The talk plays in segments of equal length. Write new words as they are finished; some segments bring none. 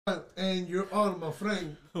And you're on, my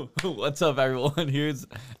friend. What's up, everyone? Here's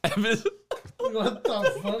Evan. What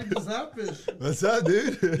the fuck just happened? What's up,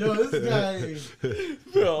 dude? Yo, this guy.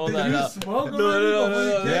 Bro, hold Did on, you no. smoke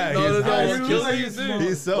No. Yeah, no, he's high. What killed me, dude.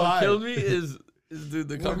 He's so What high. killed me is dude,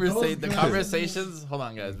 the guys- conversations. Hold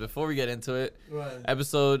on, guys. Before we get into it, Right.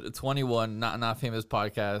 episode 21, not famous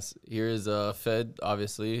podcast. Here is Fed,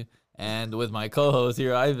 obviously, and with my co-host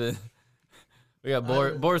here, Ivan. We got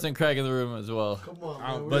Boris and Craig in the room as well. Come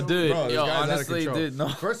on, man. But dude, Bro, this yo, guy's out of honestly, control. dude, no.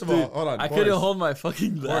 First of all, dude, hold on, I Boris. couldn't hold my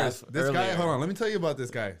fucking Boris, laugh. this guy, earlier. hold on. Let me tell you about this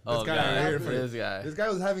guy. This Oh, guy God. right here. This guy. This guy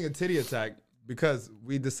was having a titty attack because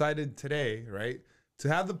we decided today, right, to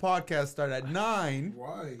have the podcast start at 9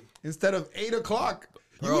 Why? instead of 8 o'clock.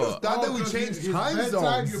 You Bro. would have thought that we 'cause changed his time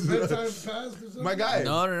bedtime, zones. Your bedtime passed or something? My guy.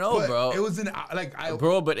 No, But bro. It was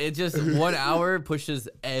Bro, but it just 1 hour pushes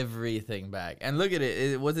everything back. And look at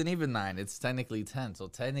it. It wasn't even 9. It's technically 10. So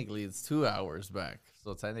technically it's 2 hours back.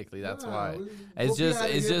 So technically that's why. It's just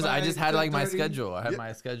I just had like my 10:30. schedule. I had my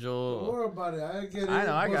Don't schedule. worry about it. I get it. I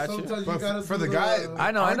know, I but got you. sometimes But gotta for do the guy, I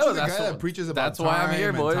know, aren't you the that's guy what- that preaches about that's why I'm time here,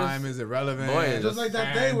 and boys. time is irrelevant. Boys. Just like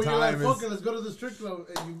that day and when you're like, time fuck is- it, let's go to the strip club,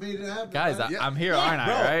 and you made it happen. Guys, right? Yeah. I'm here, aren't I?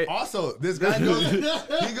 Bro, Right? also, this guy goes, he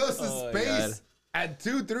goes to Oh my God. space at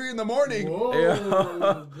 2, 3 in the morning Whoa,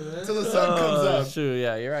 till the sun comes up. Shoot,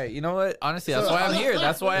 yeah, you're right. You know what? Honestly, that's So- why I'm here.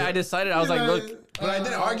 That's why I decided. I was like, look. But I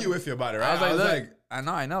didn't argue with you about it, right? I was like, look. like,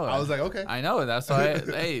 I know. I was like, okay. I know. That's why.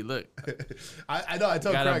 Hey, look. I know. I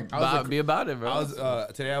told Gotta Craig. I was like, be about it, bro. I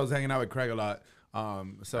was today. I was hanging out with Craig a lot.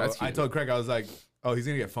 So That's I cute. told Craig, I was like, oh, he's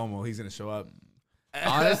gonna get FOMO. He's gonna show up.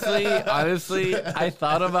 honestly, I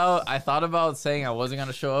thought about saying I wasn't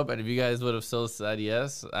gonna show up, and if you guys would have still said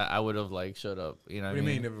yes, I would have like showed up. You know What what do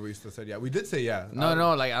I you mean? mean? If we still said yeah, we did say yeah. No,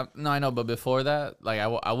 like I know, but before that, like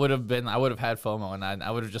I would have had FOMO, and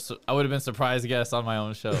I would have been surprised guest on my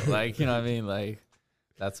own show. Like, you know what I mean? Like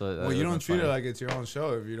that's what. Well, you don't treat it like it's your own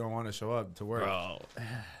show if you don't want to show up to work. bro.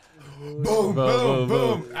 Boom, Boom, boom, boom.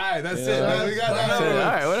 boom. All right, that's it, man. We got that. All over with.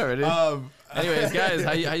 right, whatever it is. Anyways, guys,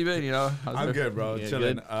 how you been? You know, how's I'm it? good, bro. Yeah,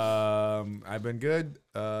 Chilling. good? I've been good.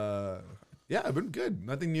 Yeah, I've been good.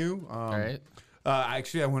 Nothing new. All right.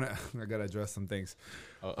 Actually, I gotta address some things.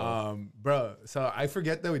 Bro, so I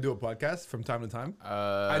forget that we do a podcast from time to time.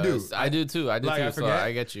 I do. I do too. I do Like, too. I So forget.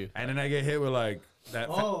 I get you. And then I get hit with like that.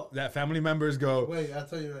 That family members go. Wait, I'll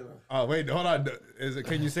tell you right now. Oh wait, hold on.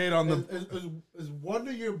 Can you say it on the? Is one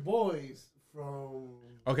of your boys from,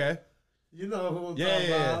 Okay. you know who I'm Yeah, talking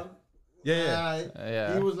yeah, yeah. about? Yeah. Right.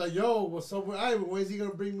 Yeah. He was like, yo, what's up with Ivan? When's he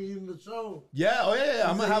going to bring me in the show? Yeah. Oh yeah.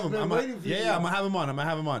 I'm He's gonna have like, him. he's been waiting for you. I'm gonna have him on. I'm gonna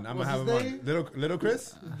have him on. I'm What's gonna have his him name? on. Little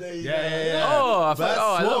Chris. There you Yeah. go. Oh, I But that's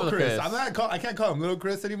I Swole love Chris. Chris. I can't call him Little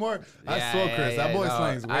Chris anymore. That's Yeah, Swole yeah, Chris. yeah, That boy no.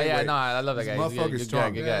 slangs way. Yeah, way. no, I love that This guy. He's motherfucker's good,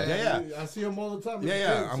 strong. good guy. Yeah. I see him all the time.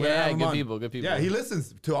 Yeah. I'm gonna Yeah, have him good on. people, good people. Yeah, he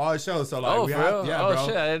listens to all his shows. So like, Oh, we for have, real? yeah, Oh bro.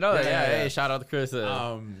 shit, I didn't know that. Yeah, hey, shout out to Chris.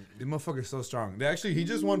 The motherfucker's so strong. He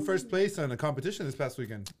just won first place in a competition this past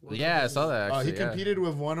weekend. Yeah, I saw that. Actually, He competed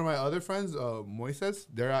with one of my other friends, Moises.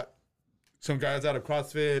 They're at some guys out of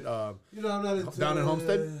CrossFit. You know, I'm not into Down in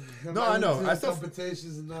Homestead? I'm No, not I know. into I still-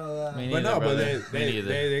 competitions and all that. Me But neither, no, but brother. Me neither.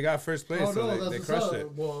 they got first place, Oh so no, they that's crushed what's it.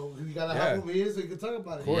 up. Well, you gotta Yeah. have him here so you can talk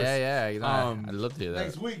about it. course. Yeah, you know, I'd love to hear that.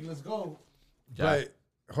 Next week, let's go. But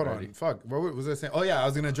hold Ready. on, fuck. What was I saying? Oh yeah, I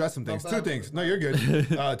was gonna address some things. No Two bad. things. No, you're good.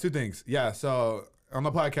 Two things. Yeah. So on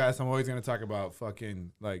the podcast, I'm always gonna talk about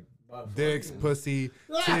fucking like dicks, pussy,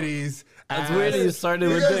 titties. That's ass. weird. You started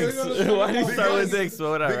with guys dicks. are gonna Why do you talk start about with dicks. dicks? But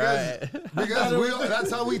whatever. Because that's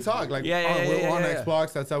how we talk. Like we're on yeah.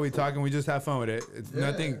 Xbox, that's how we talk, and we just have fun with it. It's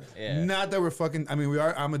nothing. Yeah. Not that we're fucking. I mean,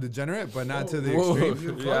 I'm a degenerate, but not to the Whoa.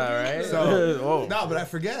 extreme. Yeah, right. So Whoa. no, but I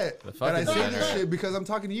forget that I fucking say this degenerate. shit because I'm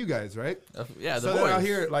talking to you guys, right? Yeah, the So then I'll boys.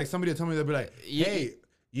 hear like somebody will tell me, they'll be like, Ye- "Hey,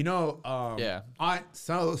 you know, Yeah. Aunt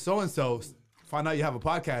so and so found out you have a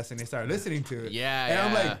podcast and they started listening to it." Yeah, and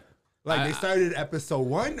I'm yeah. like, they started episode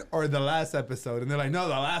 1 or the last episode, and they're like, "No,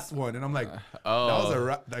 the last one." And I'm like, oh.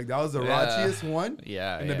 that was the Yeah. raunchiest one,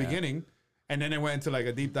 Yeah, in the yeah. beginning." And then it went into like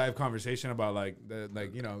a deep dive conversation about like going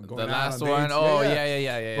The out last on one. dates. Oh,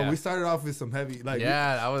 yeah. But we started off with some heavy like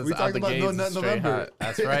Yeah, that was we out talked the about gates. No Nut straight November. hot.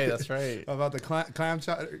 That's right. About the clam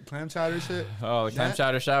chowder shit. Oh, clam That-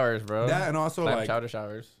 chowder showers, bro. That and also clam like chowder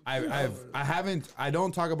showers. I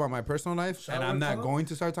don't talk about my personal life, and I'm not talk? going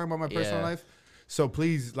to start talking about my personal Yeah. life. So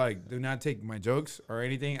please, like, do not take my jokes or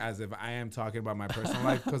anything as if I am talking about my personal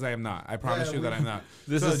life, because I am not. I promise Yeah, you that I'm not.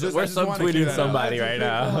 This So is just- we're I just wanna clear subtweeting that up. somebody right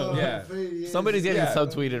now. Yeah. Somebody's getting Yeah.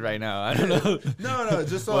 subtweeted right now. I don't know. No,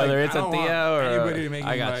 just so Whether like, it's I a don't want Thea or anybody making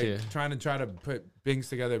I got like you. trying to put things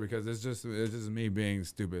together, because it's just me being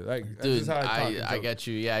stupid. Like that's Dude, just how I talk. I get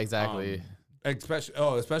you. Yeah, exactly.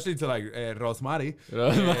 especially to like Rosmary.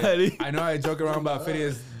 Rosmary. I know I joke around about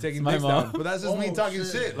Phineas taking my dicks mom. down, but that's just me talking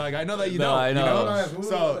shit. Like I know that you No, know. I know. You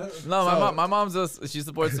know? So my mom's just she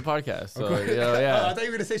supports the podcast. So you know, I yeah. thought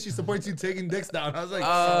you were gonna say she supports you taking dicks down. I was like,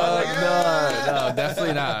 No,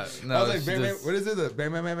 definitely not. No, I was like, she just- what is it?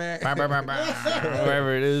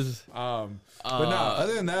 wherever it is. But no,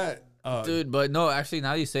 other than that, Dude, but no, actually,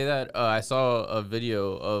 now you say that, I saw a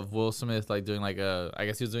video of Will Smith like doing like I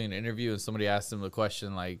guess he was doing an interview and somebody asked him the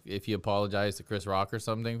question like if he apologized to Chris Rock or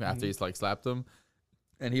something after he's like slapped him,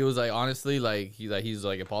 and he was like honestly like he's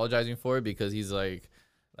like apologizing for it because he's like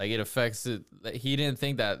it affects it. Like, he didn't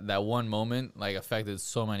think that one moment like affected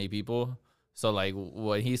so many people. So like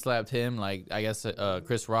when he slapped him, like I guess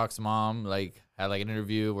Chris Rock's mom like had like an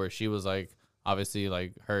interview where she was like obviously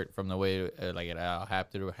like hurt from the way like it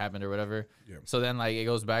happened or whatever. Yeah. So then like it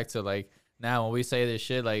goes back to like now when we say this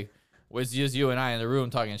shit like it's just you and I in the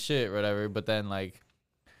room talking shit or whatever, but then like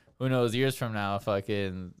who knows years from now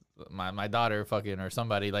fucking my daughter fucking or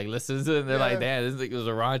somebody like listens to it and they're like, damn, this was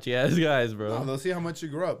a raunchy ass guys, bro. no, they'll see how much you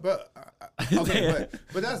grew up, but okay,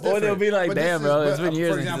 but that's different. Or they'll be like, But damn, this bro, is- it's been but,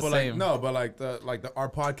 years For and it's the example, like same. no, but like our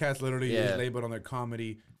podcast literally Yeah. is labeled on their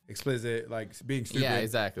comedy explicit, like being stupid. Yeah,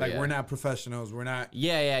 exactly, Like yeah. we're not professionals. We're not.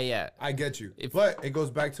 Yeah. I get you, but it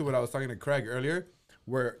goes back to what I was talking to Craig earlier,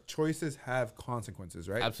 where choices have consequences,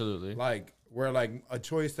 right? Absolutely. Like where like a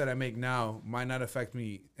choice that I make now might not affect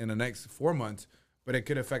me in the next 4 months, but it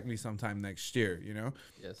could affect me sometime next year. You know.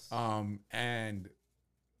 Yes. And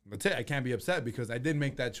that's it. I can't be upset because I did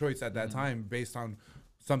make that choice at that time based on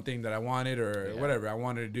something that I wanted or whatever I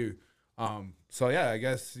wanted to do. So yeah, I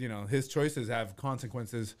guess, you know, his choices have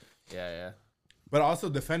consequences, Yeah. but also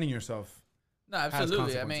defending yourself. No,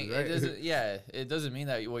 absolutely. I consequences, mean, right? it doesn't. Yeah, it doesn't mean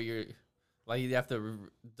that what you're like you have to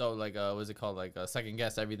like what's it called like second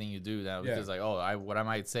guess everything you do now because like what I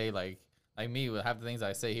might say like me with half the things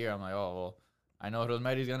I say here I'm like well I know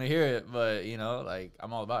Rosemary's gonna hear it but you know like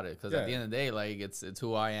I'm all about it because at the end of the day like it's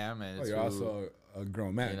who I am and it's You're who, also a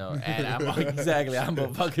grown man, you know, and I'm exactly I'm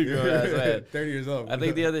a fucking grown ass man. 30 years old. I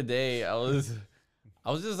think the other day I was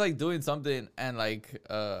just like doing something and like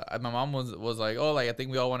my mom was like, oh, like I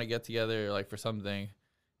think we all want to get together like for something,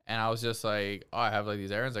 and I was just like, oh, I have like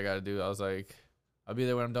these errands I gotta do. I was like, I'll be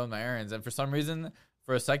there when I'm done with my errands. And for some reason,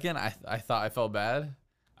 for a second, I thought I felt bad.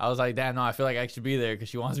 I was like, damn, no, I feel like I should be there because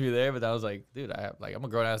she wants me there. But I was like, dude, I'm a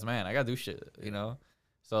grown ass man. I gotta do shit, you know.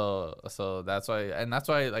 So that's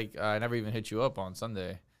why like I never even hit you up on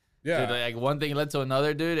Sunday. Yeah. Dude, like one thing led to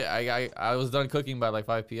another, dude. I was done cooking by like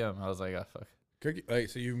 5 p.m. I was like, ah, fuck. Cookie, like,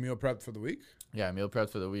 so you meal prepped for the week? Yeah, meal prep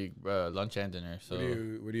for the week, lunch and dinner. So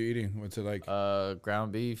What are you eating? What's it like?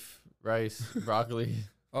 ground beef, rice, broccoli.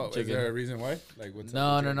 Oh, is chicken. there a reason why? Like what's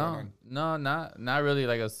No, what's going on? not really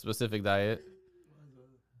like a specific diet.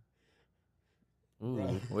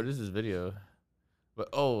 Ooh, what is this video? But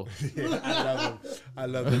I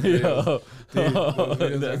love this video. Dude, those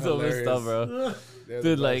videos are that's so messed up, bro. They're the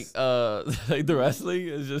Dude, like best. like the wrestling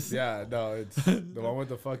is just Yeah, no, it's the one with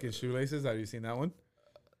the fucking shoelaces. Have you seen that one?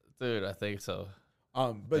 dude. I think so.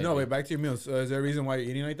 But no, Maybe. wait, back to your meals. Is there a reason why you're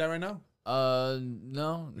eating like that right now?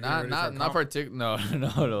 No, ready for a not comp? particular.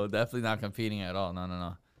 No, definitely not competing at all.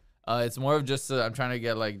 No. It's more of just I'm trying to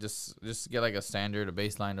get like just get like a standard, a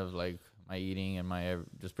baseline of like my eating and my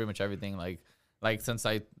just pretty much everything. Like since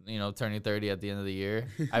I turning 30 at the end of the year,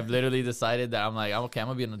 I've literally decided that I'm okay. I'm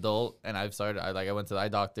gonna be an adult, and I've started. I went to the eye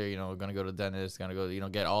doctor. Gonna go to the dentist. Gonna go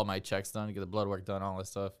get all my checks done, get the blood work done, all that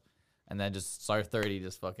stuff, and then just start 30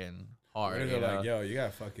 just fucking hard. They're You know? like, yo, you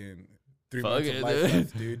got fucking 3 Fuck months of it, life dude.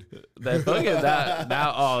 left, dude. That fucking that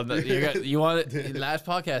now. Oh, you want last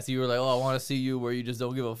podcast? You were like, oh, I want to see you where you just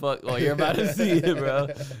don't give a fuck. Well, you're about to see it, bro.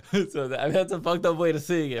 So I that's a fucked up way to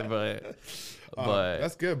see it, but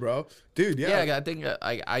That's good, bro. Dude, yeah. I think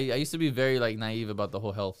I used to be very like naive about the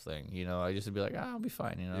whole health thing. I used to be like, I'll be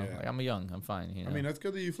fine. Yeah. Like I'm young, I'm fine. I mean, that's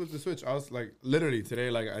good that you flipped the switch. I was like, literally today,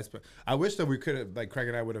 like I wish that we could have, like, Craig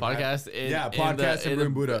and I would have podcast. podcast in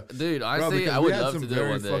Room Buddha. Dude, honestly, because I we would had love some to do it very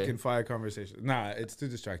one day. fucking fire conversations. Nah, it's too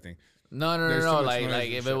distracting. No. There's too much Like noise and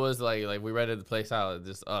if shit. it was like we rented the place out,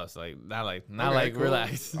 just us, like not Okay, cool.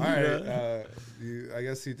 relax. All right. I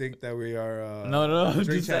guess you think that we are. No. drink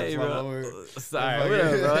Just say, champs bro. level. Sorry, Like-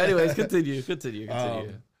 whatever, bro. Anyways, continue.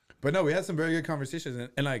 But no, we had some very good conversations,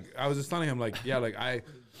 and like I was just telling him, like, yeah, like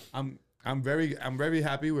I'm very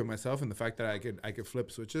happy with myself and the fact that I could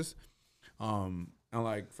flip switches, and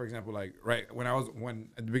like, for example, like when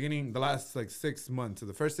at the beginning, the last like 6 months, or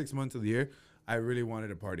the first 6 months of the year, I really wanted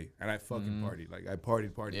to party, and I fucking partied, like I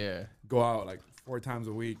partied, Yeah. go out like 4 times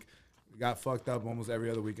a week, got fucked up almost every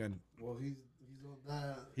other weekend. Well, he's on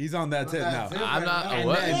He's on that tip now. I'm not. And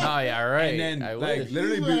What? then- No, yeah, right. And then, I like, wish.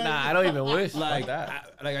 literally, Nah, I don't even wish like, like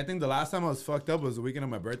that. I think the last time I was fucked up was the weekend of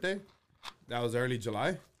my birthday. That was early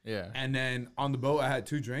July. Yeah. And then on the boat, I had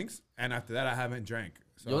 2 drinks, and after that, I haven't drank.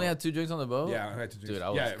 So, You only had 2 drinks on the boat? yeah, I had 2 drinks. Dude, I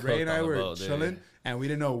was yeah, cooked Ray and I on the were boat, dude. chilling, and we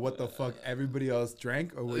didn't know what the fuck everybody else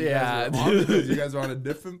drank or what you Yeah, guys were on dude. because you guys were on a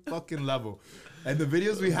different fucking level. And the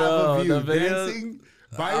videos we have Bro, of you the videos- dancing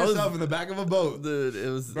by I was- yourself in the back of a boat. Dude, it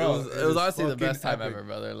was Bro, it was honestly the fucking best time epic. ever,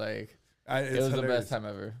 brother. Like It's it was the hilarious. best time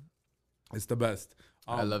ever. It's the best.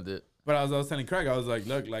 I loved it. But I was telling Craig, I was like,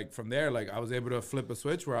 look, like from there, like I was able to flip a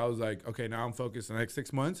switch where I was like, okay, now I'm focused the next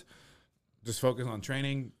 6 months, just focus on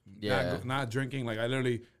training, Yeah. not drinking. Like I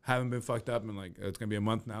literally haven't been fucked up, and like it's gonna be a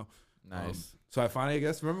month now. Nice. So I finally, I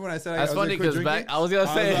guess, remember when I said That's I was funny gonna quit because back drinking? I was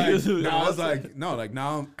gonna say I was like, no, like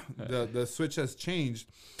now the switch has changed,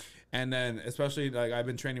 and then especially like I've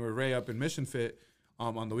been training with Ray up in Mission Fit,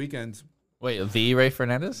 on the weekends. wait, the Ray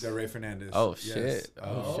Fernandez? The Ray Fernandez. Oh Yes. shit!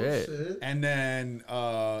 Oh shit! And then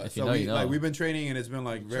If you so know, we you know. like we've been training and it's been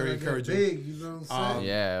like very encouraging. Big, you know what I'm saying?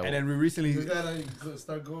 Yeah. And then we recently You gotta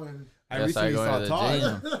start going. I Yes, I recently go saw to the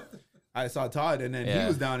Todd. gym. I saw Todd, and then he Yeah.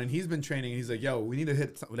 was down, and he's been training. And he's like, "Yo, we need to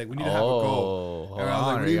hit, like, we need to have a goal." Oh, And I was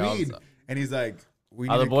like, "What do you mean?" And he's like, "We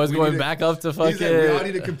Are the boys going back up to He's like, "We all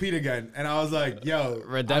need to fucking compete again." And I was like, "Yo,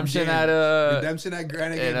 redemption I'm game. at redemption at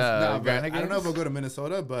Granite in, Games." Nah, but I don't Granite know if Games? I'll go to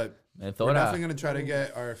Minnesota, but we're Minnesota? definitely gonna try to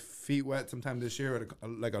get our feet wet sometime this year at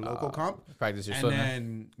like a local comp. Practice your And swimming.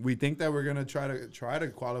 then we think that we're gonna try to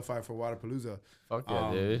qualify for Waterpalooza. Fuck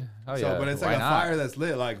yeah, dude. Oh So, yeah. but it's Why like a not? fire that's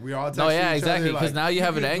lit. Like we all. No, texting yeah, each exactly. other, Because like, now you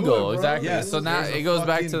have an can do angle, it, bro. exactly. Yes, so now there's a it goes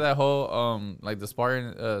back to fucking- that whole like the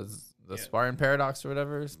Spartan paradox or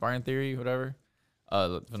whatever, Spartan theory, whatever,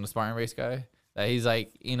 from the Spartan race guy. That he's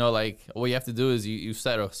like, like what you have to do is you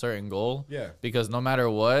set a certain goal. Yeah. Because no matter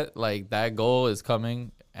what, like that goal is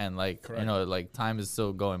coming, and like Correct. like time is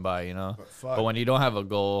still going by, fuck. But when you don't have a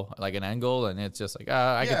goal, like an end goal, and it's just like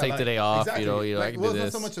I can take like, today off, exactly. I Like, can well, do it's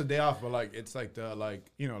this. not so much a day off, but like it's like the like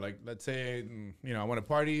let's say I want to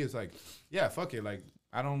party. It's like fuck it. Like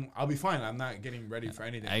I'll be fine. I'm not getting ready for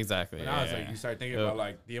anything. Exactly. But now it's yeah, like you start thinking Yeah. about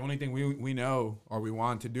like the only thing we know or we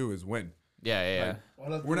want to do is win. yeah.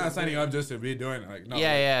 Like, we're not signing up just to be doing it. Like no.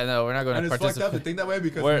 No, we're not going And to it's fucked up to participate. think that way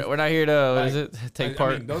because We're not here to what is like, it? Take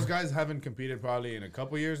part. I mean, those guys haven't competed probably in a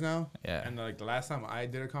couple years now. Yeah. And like the last time I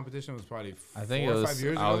did a competition was probably I think 4 it or was. 5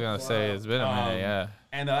 years ago. I was gonna say it's been a minute. Yeah.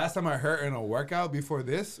 And the last time I hurt in a workout before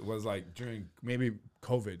this was like during maybe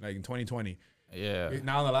COVID, like in 2020. Yeah.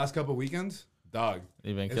 Now in the last couple weekends, dog,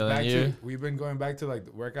 You've been it's killing back you. to we've been going back to like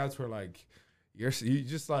the workouts where like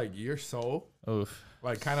your soul Oof.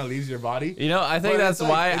 like kind of leaves your body. I think But that's it's like-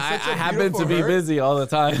 why it's I such a happen to beautiful be hurt. busy all the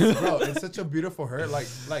time. Bro, it's such a beautiful hurt. Like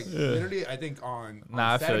literally, I think on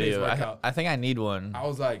Nah, I feel Saturday's you. workout, I think I need one. I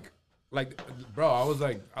was like, bro, I was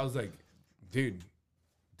like, dude,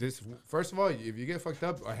 this first of all, if you get fucked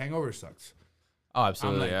up, a hangover sucks. Oh,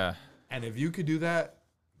 absolutely. like- Yeah. And if you could do that,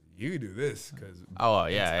 you could do this because Oh,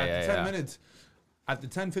 yeah. at the 10 Yeah. minutes, at the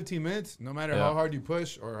 10, 15 minutes, no matter Yeah. how hard you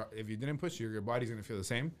push or if you didn't push, your body's gonna feel the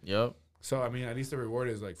same. Yep. So I mean, at least the reward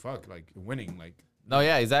is like fuck, like winning, like. No,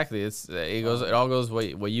 yeah, exactly. It all goes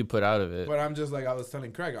what you put out of it. But I'm just like I was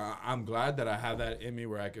telling Craig, I'm glad that I have that in me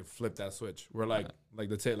where I could flip that switch. Where like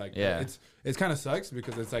that's it. Like Yeah. it's kind of sucks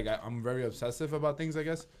because it's like I'm very obsessive about things, I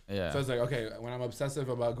guess. Yeah. So it's like okay, when I'm obsessive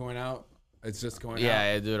about going out, it's just going out.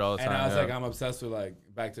 Yeah, I do it all the And time. I was yeah. like, I'm obsessed with like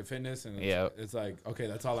back to fitness, and Yeah. it's like okay,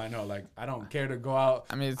 that's all I know. Like I don't care to go out.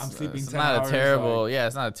 I mean, I'm sleeping it's 10 not hours, a terrible. like- Yeah,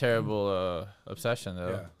 it's not a terrible obsession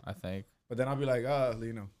though. Yeah. I think. But then I'll be like,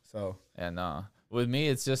 so Yeah, no. With me,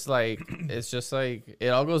 it's just like it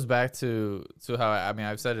all goes back to how I mean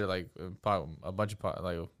I've said it like a bunch of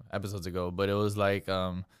like episodes ago, but it was like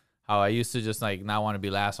how I used to just like not want to be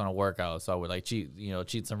last on a workout, so I would like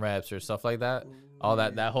cheat some reps or stuff like that. All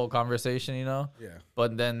that whole conversation, yeah.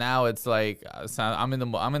 But then now it's like so I'm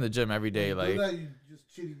in the gym every day, like. You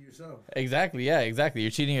just cheating yourself. Exactly. Yeah. Exactly.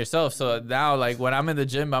 You're cheating yourself. So now, like when I'm in the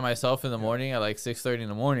gym by myself in the morning at like 6:30 in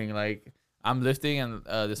the morning, like I'm lifting, and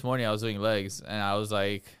this morning I was doing legs, and I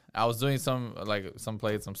was doing some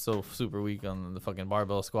plates. I'm still super weak on the fucking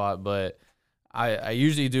barbell squat, but I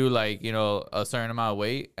usually do like a certain amount of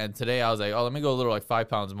weight. And today I was like, oh, let me go a little like 5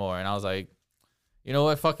 pounds more, and I was like, you know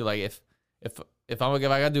what, fuck it. Like if I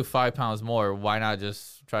gotta do 5 pounds more, why not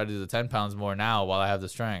just try to do the 10 pounds more now while I have the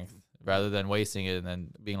strength, rather than wasting it and then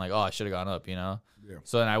being like, oh, I should have gone up, Yeah.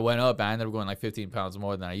 So then I went up, and I ended up going like 15 pounds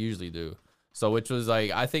more than I usually do. So which was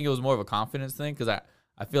like, I think it was more of a confidence thing, because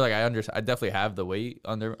I feel like I definitely have the weight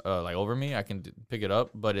under like over me. I can pick it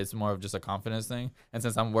up, but it's more of just a confidence thing. And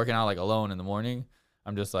since I'm working out like alone in the morning,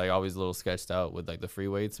 I'm just like always a little sketched out with like the free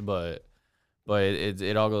weights. But But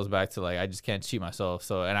it all goes back to like I just can't cheat myself.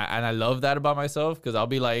 So and I love that about myself because I'll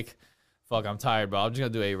be like, fuck, I'm tired, bro. I'm just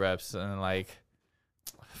gonna do 8 reps and like,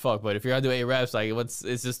 fuck. But if you're gonna do 8 reps, like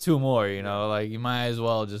it's just 2 more, you know. Like you might as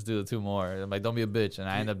well just do the 2 more. And, like don't be a bitch. And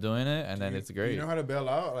I end up doing it, and then it's great. You know how to bail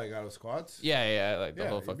out like out of squats? Yeah, like the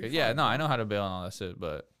whole fucking no. I know how to bail and all that shit,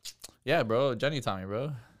 but yeah, bro. Jenny taught me,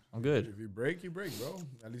 bro. I'm good. If you break, bro.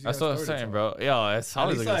 At least That's what I'm saying, bro. Yo, it's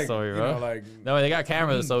always a good story, bro. You know, like, no, they got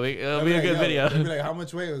cameras, so it'll be a good video. They'll be like, how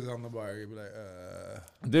much weight was on the bar? You'll be like,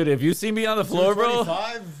 Dude, if you see me on the floor, bro.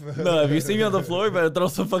 No, if you see me on the floor, you better throw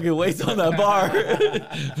some fucking weights on that bar.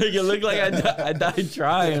 Make it look like I died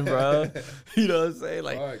trying, bro. You know what I'm saying?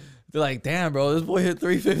 Like, they're like, damn, bro, this boy hit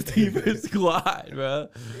 350 for squat, bro.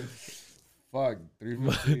 Fuck,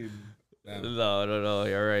 315. No,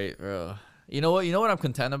 you're right, bro. You know what I'm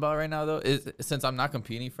content about right now though is since I'm not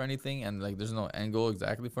competing for anything and like there's no end goal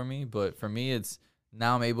exactly for me, but for me it's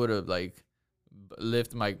now I'm able to like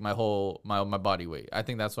lift my body weight. I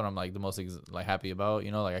think that's what I'm like the most like happy about.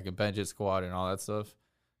 You know, like I can bench it, squat, and all that stuff.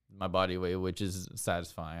 My body weight, which is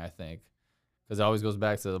satisfying, I think, because it always goes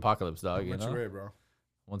back to the apocalypse, dog. How much you weigh, bro?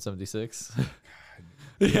 176.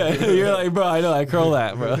 Yeah, you're like, bro. I know I curl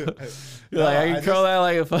that, bro. You're like I can curl that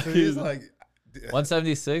like a fucking. So like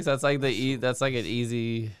 176. That's like that's like an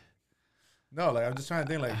easy. No, like I'm just trying to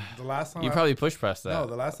think. Like the last time you probably push press that. No,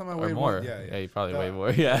 the last time I weighed more. Yeah, you probably weigh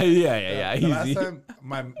more. Yeah. Easy. The last time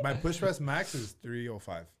my push press max is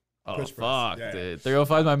 305. Oh push fuck, press. dude.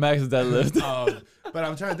 305 is my max deadlift. But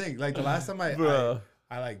I'm trying to think. Like the last time I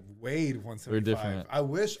like weighed 175. We're different. I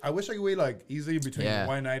wish I could weigh like easily between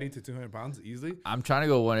 190 to 200 pounds easily. I'm trying to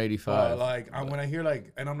go 185. When I hear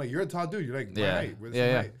like, and I'm like, you're a tall dude. You're like, my height. We're the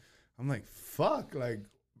same height. I'm like, fuck, like,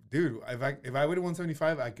 dude, if I weighed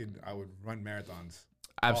 175, I would run marathons.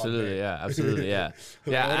 Absolutely, yeah.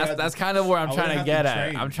 That's kind of where I'm trying to get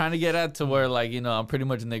at. I'm trying to get at to where like I'm pretty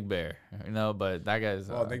much Nick Bear, but that guy's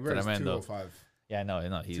Nick Bear is 205. Yeah, no,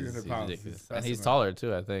 he's ridiculous, and he's enough. taller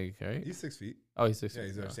too. I think, right? He's 6 feet. Oh, he's 6 feet. Yeah,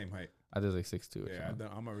 he's the same height. I did like 6'2". Yeah,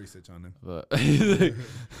 I'm gonna research on him. But trying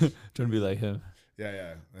to be like him.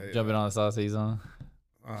 Yeah. Jumping on the sauce he's on.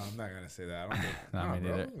 I'm not gonna say that. I don't think. Not me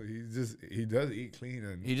neither. He does eat clean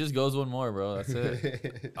and he just goes one more, bro. That's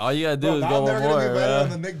it. All you gotta do is go one more, be bro. On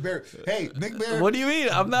the Nick Bear. Hey, Nick Bear. What do you mean?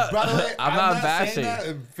 I'm not. By the way, I'm not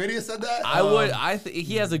bashing. Phineas said that. I would. I think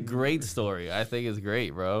he has a great story. I think it's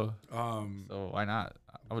great, bro. So why not?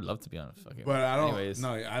 I would love to be on a fucking. But I don't. Anyways.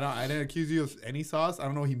 No, I don't. I didn't accuse you of any sauce. I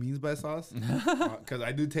don't know what he means by sauce. Because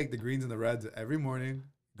I do take the greens and the reds every morning.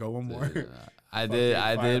 Go one more. I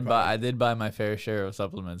did buy my fair share of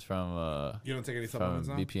supplements from. You don't take any supplements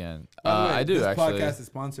now? BPN. I do. This actually. Podcast is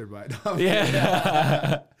sponsored by.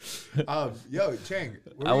 Yeah. Yo, Chang,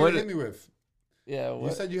 what are you gonna hit me with? Yeah.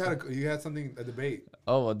 What? You said you had something, a debate.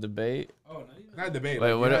 Oh, a debate. Oh, not a debate.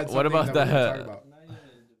 Wait, what about that? Not even a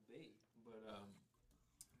debate, but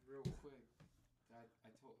real quick,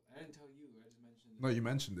 I didn't tell you. I just mentioned. No, you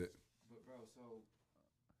mentioned it. But bro, so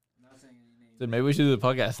I'm not saying any names. Dude, maybe we should do the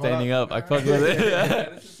podcast standing up. I fuck with it.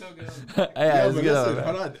 This is so good. Yeah, let's get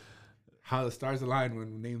hold on. How the stars align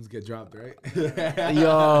when names get dropped, right? The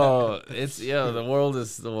world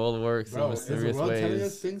works in mysterious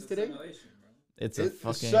ways. Things today. It's a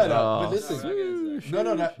fucking. Shut up! But listen,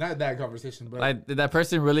 no, not that conversation. But like, did that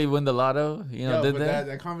person really win the lotto? Did they?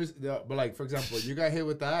 That conversation. But like, for example, you got hit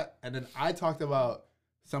with that, and then I talked about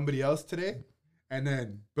somebody else today, and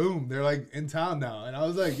then boom, they're like in town now, and I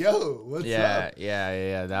was like, "Yo, what's up?"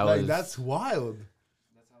 Yeah. That's wild.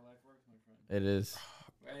 That's how life works, my friend. It is.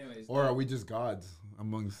 Anyways, or are we just gods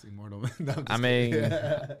amongst immortal men? No, I mean,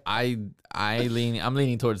 I'm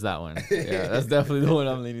leaning towards that one. Yeah, that's definitely the one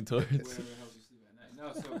I'm leaning towards. Whatever helps you sleep at night.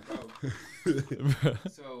 No, so bro.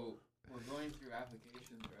 So we're going through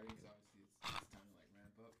applications, right? Because obviously it's time to like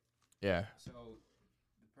ramp up. Yeah. So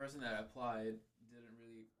the person that applied didn't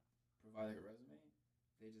really provide like a resume.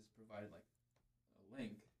 They just provided like a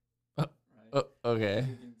link. Right? Okay. So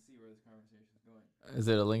you can see where this conversation is going. Is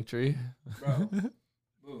it a link tree? Bro.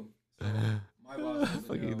 Boom. So my boss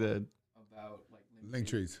fucking dead about like link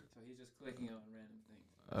trees. So he's just clicking on random things.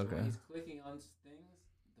 Okay. So when he's clicking on things,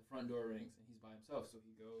 the front door rings and he's by himself. So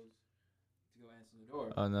he goes to go answer the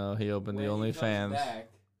door. Oh no, he opened the OnlyFans.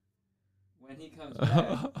 When he comes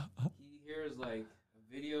back, he hears like a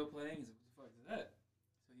video playing. He's like, "What the fuck is that?"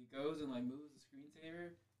 So he goes and like moves the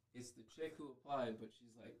screensaver. It's the chick who applied, but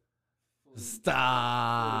she's like,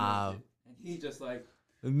 stop. And he just like.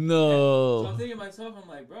 No. So I'm thinking to myself, I'm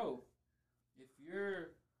like, bro, if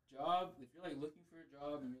you're like looking for a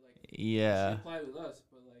job and you're like, you should apply with us,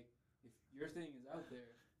 but like, if your thing is out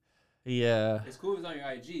there, it's cool if it's on your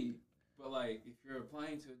IG, but like, if you're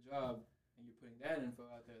applying to a job and you're putting that info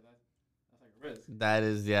out there, that's like a risk. That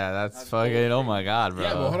is, yeah, that's That's fucking. bullshit. Oh my god, bro.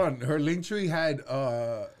 Yeah, but hold on. Her link tree had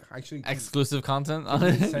actually Exclusive content on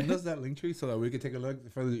can you it. send us that link tree so that we can take a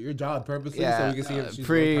look for your job purposely, so Yeah, we can see if she's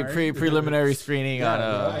preliminary screening Yeah,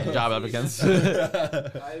 on bro. job applicants. I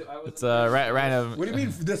wasn't It's looking- random. What do you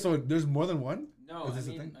mean this one? There's more than one? No, Is I this a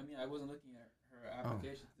mean, thing? I wasn't looking at her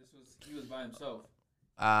application. He was by himself.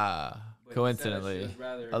 Ah, But coincidentally, he said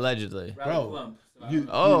that she was allegedly. rather Bro, plump. So I You, don't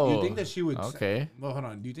know. Oh, you think that she would? okay. Well, hold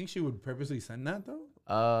on. Do you think she would purposely send that though?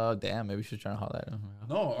 Damn, maybe she's trying to holler at him.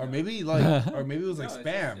 No, or maybe like, or maybe it was like No, it's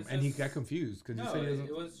spam, just- and he got confused because No, you said he it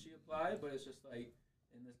doesn't. was she applied, but it's just like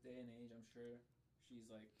in this day and age, I'm sure she's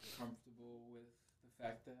like comfortable with the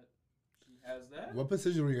fact that she has that. What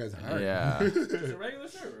position were you guys hiring? Yeah. It's a regular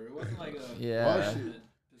server. It wasn't like a Yeah. Oh, management position.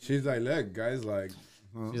 She's like, look, guys, like.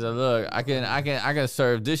 She's like, look, I can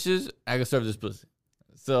serve dishes. I can serve this pussy.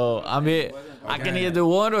 So I mean, It wasn't I like can Okay. either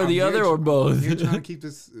one or I'm the here other to- or both. You're trying to keep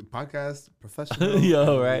this podcast professional.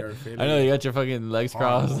 Yo, and right? we are failing I know you got your fucking legs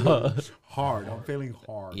crossed. hard. Hard. I'm failing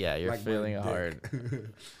hard. Yeah, you're Like my failing dick. hard.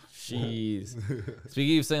 Jeez.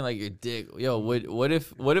 Speaking of saying like your dick, yo, what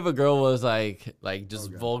if a girl was like just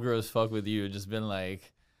Oh, God. vulgar as fuck with you, just been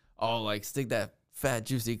like, oh, like stick that fat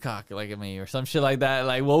juicy cock like at me or some shit like that?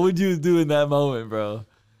 Like, what would you do in that moment, bro?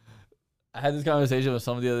 I had this conversation with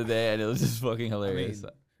someone the other day, and it was just fucking hilarious.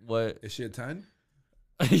 What? Is she a 10?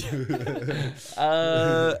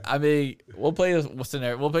 I mean, we'll play a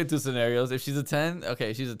scenario. We'll play two scenarios. If she's a 10,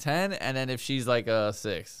 okay, she's a 10, and then if she's like a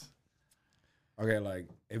 6. Okay, like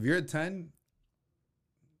if you're a 10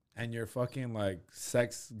 and you're fucking like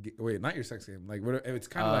wait, not your sex game. Like what it's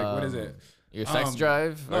kind of like what is it? Your sex Um,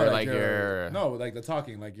 drive No, or like your no, like the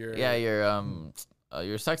talking, like your yeah,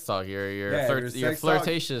 your sex talk, your Yeah, your your sex talk.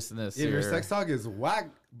 flirtatiousness. If your sex talk is whack,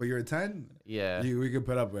 but you're a 10, yeah. we could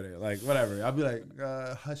put up with it. Like whatever. I'll be like,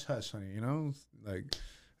 hush, hush, honey. You know, like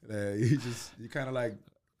you kind of like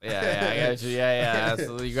Yeah, I got you. Yeah.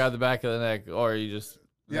 So you grab the back of the neck, or you just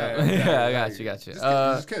yeah, I got like, you.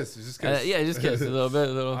 Just kiss. Just kiss. Yeah, just kiss a little bit,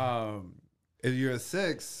 a little. If you're a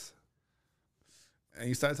 6 and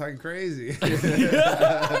you start talking crazy, you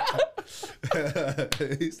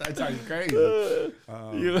start talking crazy.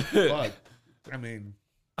 Fuck. I mean,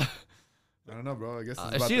 I don't know, bro. I guess it's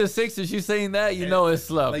If about she's a 6 and she's saying that, you know it's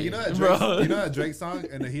sloppy. like you know that bro. Drake, you know that Drake song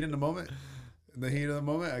in the heat of the moment. In the heat of the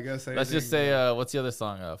moment, I guess. Let's just anything- say, what's the other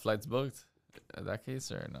song? Flights Booked? In that case,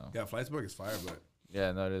 or no? yeah, Flightsburg is fire, but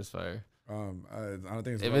Yeah, no, it is fire. I don't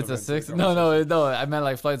think it's If it's a relevant to 6, the no, conversation. I meant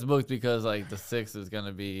like Flights Booked because like the 6 is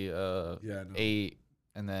gonna be Yeah, no. 8,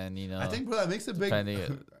 and then I think, bro, that makes a big. depending-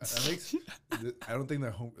 that makes. I don't think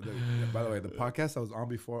that. By the way, the podcast I was on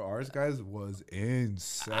before ours, guys, was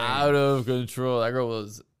insane. out of control. That girl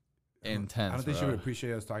was intense. I don't think she bro. would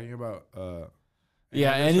appreciate us talking about.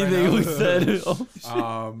 Yeah, any of this anything right we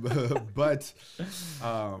now. said. But,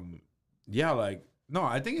 yeah, like no,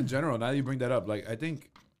 I think in general. Now that you bring that up, like I think,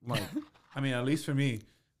 like, I mean, at least for me,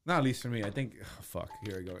 not at least for me. I think, fuck,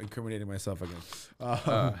 here we go, incriminating myself again.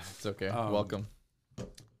 It's okay. um, Welcome.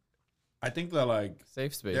 I think that like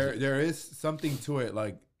Safe space. there is something to it,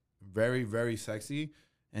 like very very sexy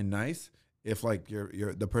and nice. If like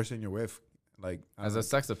you're the person you're with, like I As don't a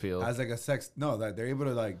sex appeal. know, as like a sex, no, that they're able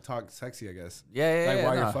to like talk sexy, I guess. Yeah, Like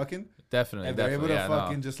while no, you're fucking, Definitely. and they're able to Definitely.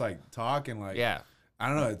 fucking just like talk and like, Yeah, I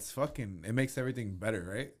don't know, it's fucking, it makes everything better,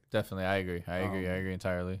 right? definitely. I agree. I agree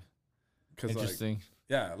entirely. Because like, Interesting.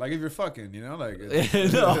 yeah, like if you're fucking, you know, like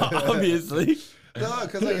it's, no, obviously. no,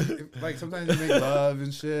 because like sometimes you make love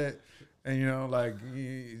and shit. And you know, like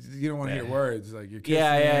you don't want to hear words, like you're kissing.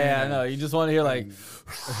 Yeah. and- No, you just want to hear like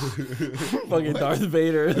fucking What? Darth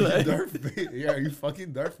Vader. Like, Darth Vader. Yeah, are you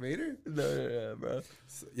fucking Darth Vader? no, bro.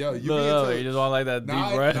 Yo, you No, be you just want like that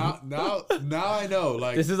deep breath. now I know.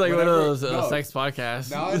 Like This is like one of whenever- those no, sex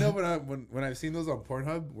podcasts. Now I know when I've seen those on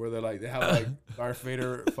Pornhub where they're like they have like Darth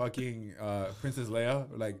Vader fucking Princess Leia.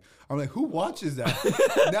 Like I'm like, who watches that?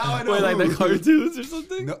 Now I know. Wait, like who. the cartoons or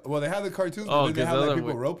something? No, well, they have the cartoons, Oh, but then they 'cause have those like are people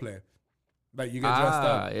weird. role play. Like you get dressed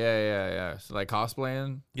up. Yeah. So like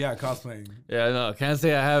cosplaying. Yeah, cosplaying. Yeah, no, can't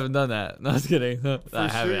say I haven't done that. No, just kidding. No, I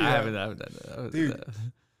haven't. sure, I yeah. haven't done that. Dude.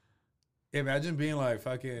 Imagine being like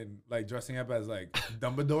fucking like dressing up as like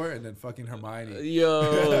Dumbledore and then fucking Hermione.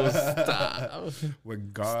 Yo, stop.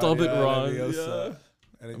 With God, Stop it, yeah, Ron. Leviosa.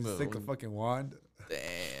 And then I'm just stick the a- fucking wand. Damn.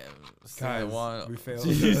 Guys, One. we failed.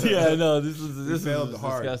 Jeez, yeah, no, this is failed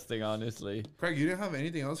hard. disgusting, honestly. Craig, you didn't have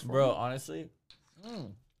anything else for Bro, me? honestly.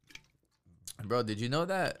 Bro, did you know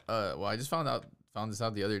that? Well, I just found this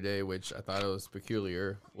out the other day, which I thought it was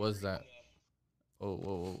peculiar. Was that? Oh,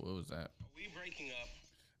 whoa, what was that? We breaking up.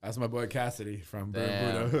 That's my boy Cassidy from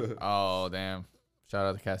Damn. Buddha. Oh, damn. Shout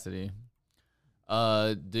out to Cassidy.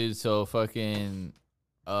 Dude, so fucking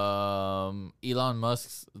Elon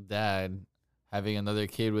Musk's dad having another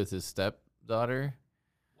kid with his stepdaughter.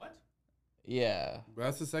 What? Yeah.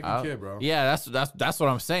 That's the second kid, bro. Yeah, that's what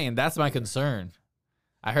I'm saying. That's my concern.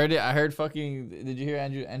 I heard it. I heard fucking. Did you hear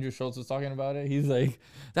Andrew Schultz was talking about it? He's like,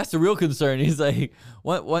 that's the real concern. He's like,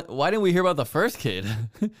 what? Why didn't we hear about the first kid?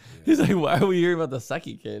 He's like, why are we hearing about the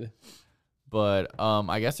second kid? But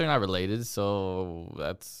I guess they're not related, so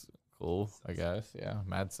that's cool. I guess, yeah,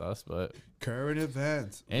 mad sus, but Current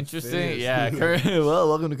events. with interesting. Fizz. Yeah, well,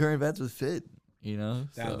 welcome to current events with Fit. You know,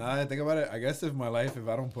 Damn, so. now that I think about it, I guess if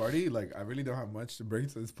I don't party, like I really don't have much to bring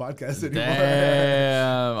to this podcast anymore.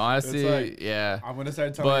 Damn, honestly, like, yeah. I'm gonna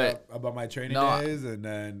start telling you about my training days and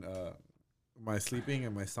then my sleeping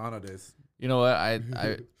and my sauna days. You know what? I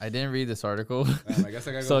didn't read this article, I guess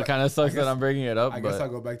I gotta so go it kind of sucks that I'm bringing it up. I but guess I'll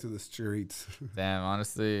go back to the streets. damn,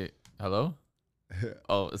 honestly, hello.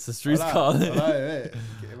 Oh, it's the streets Hola, calling. hola,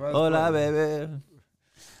 bebé. Hola, baby.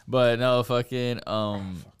 But no, fucking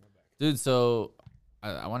dude. So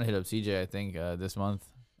I want to hit up CJ. I think this month.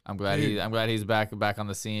 I'm glad he's back on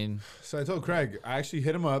the scene. So I told Craig, I actually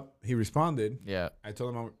hit him up. He responded. Yeah. I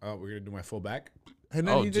told him we're gonna do my full back, and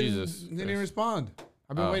then Oh, he Jesus. didn't even respond.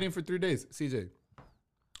 I've been Oh. waiting for 3 days. CJ,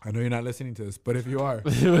 I know you're not listening to this, but if you are,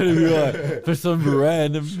 What do you want? For some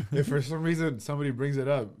random. if for some reason somebody brings it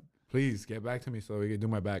up, please get back to me so we can do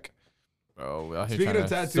my back. Bro, we out here Speaking trying of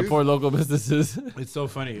to tattoos- support local businesses. It's so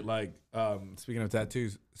funny. Like, speaking of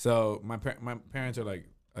tattoos, so my parents are like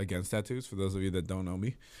against tattoos. For those of you that don't know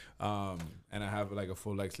me, and I have like a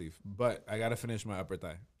full leg sleeve, but I gotta finish my upper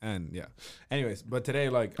thigh. And yeah, anyways, but today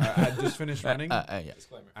like I had just finished running. Yeah.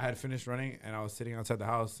 Disclaimer. I had finished running and I was sitting outside the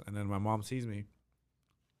house, and then my mom sees me.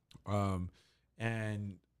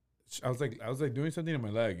 And I was like doing something in my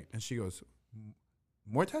leg, and she goes,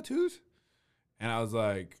 "More tattoos?" And I was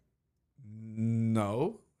like,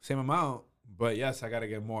 "No, same amount, but yes, I gotta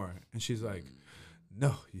get more." And she's like,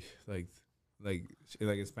 "No, like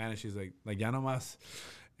in Spanish, she's like ya no más."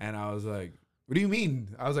 And I was like, "What do you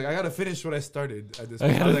mean?" I was like, "I gotta finish what I started at this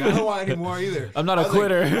point." I was like, "I don't want any more either." I'm not I a was like-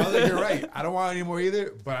 quitter. I was like, "You're right. I don't want any more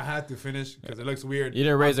either, but I had to finish because it looks weird." You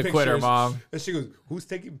didn't raise on a quitter, pictures. Mom. And she goes, "Who's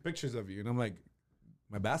taking pictures of you?" And I'm like,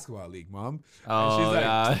 "My basketball league, Mom." Oh, she's like,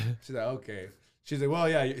 God. she's like, "Okay." She's like, "Well,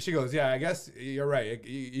 yeah." She goes, "Yeah, I guess you're right.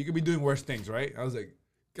 You could be doing worse things, right?" I was like,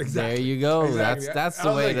 "Exactly." There you go. Exactly. That's I the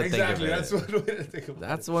was way like, to exactly. think of it. That's one way to think of it.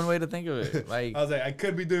 That's one way to think of it. Like, I was like, I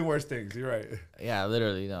could be doing worse things. You're right. yeah,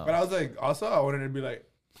 literally, no. But I was like, also, I wanted to be like,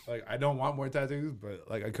 I don't want more tattoos, but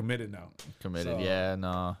like, I committed now Committed. So- Yeah,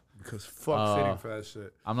 no. because fuck sitting for that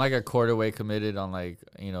shit. I'm like a quarter way committed on like,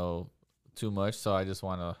 too much. So I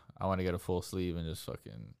want to get a full sleeve and just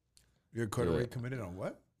fucking, You're quarter do way it. committed on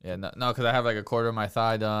what? yeah, no, because I have like a quarter of my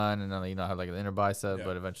thigh done and then, I have like an inner bicep, Yeah.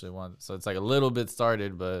 but eventually one. So it's like a little bit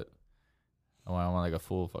started, but I want like a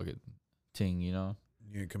full fucking ting, You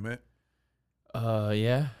gonna commit?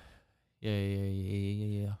 Yeah.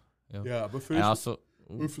 Yeah. Yeah, but And finish. also,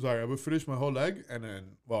 Sorry, I'm gonna finish my whole leg, and then,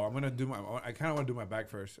 well, I'm gonna do I kind of want to do my back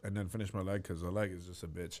first, and then finish my leg because the leg is just a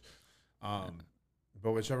bitch.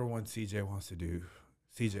 But whichever one CJ wants to do,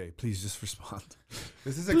 CJ, please just respond.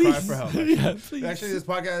 This is a cry for help. Actually. Yeah, please. Actually, this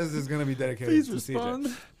podcast is gonna be dedicated Please to respond.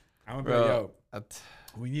 CJ. I'm gonna be like, Bro, yo,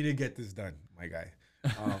 we need to get this done, my guy.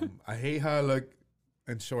 I hate how I look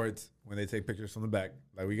in shorts when they take pictures from the back.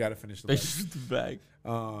 Like, we gotta finish the leg. back.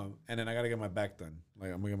 And then I gotta get my back done.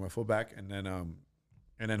 Like, I'm gonna get my full back, and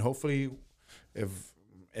then hopefully,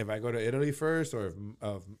 if I go to Italy first, or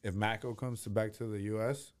if Mako comes back to the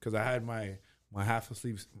U.S., because I had my half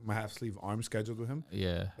sleeve arm scheduled with him,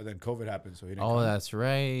 Yeah. but then COVID happened, so he didn't. Oh, come. that's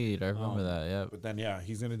right. I remember that. Yeah. But then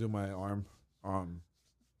he's gonna do my arm, and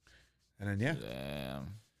then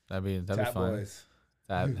Damn. That'd be Tat fun. boys.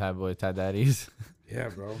 Tad boy, Tad daddies. Yeah,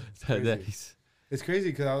 bro. It's Tad crazy. daddies. It's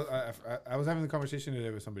crazy because I was having the conversation today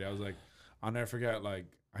with somebody. I was like, I'll never forget. Like,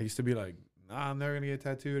 I used to be like, nah, I'm never gonna get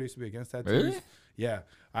tattooed. I used to be against tattoos. Really? Yeah,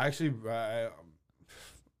 I actually,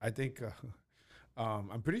 I think,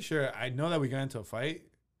 I'm pretty sure. I know that we got into a fight.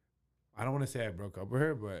 I don't want to say I broke up with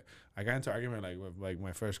her, but I got into an argument like with like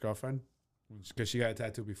my first girlfriend because she got a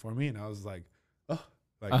tattoo before me, and I was like, oh,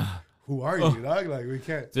 like, who are you, dog? Like, we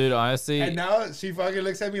can't. Dude, honestly, And now she fucking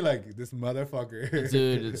looks at me like this motherfucker.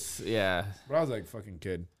 dude, it's yeah. But I was like, fucking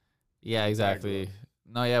kid. Yeah, exactly.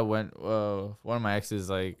 No, yeah, when one of my exes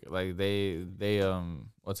like they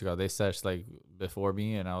what's it called? They searched like before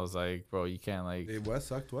me, and I was like, bro, you can't like They what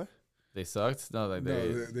sucked what? They sucked? No, like No,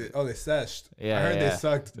 they. they seshed. Yeah, I heard yeah. they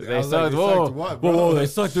sucked. They I was sucked. Like, they Whoa, sucked what, whoa, bro? whoa, they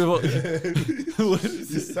sucked.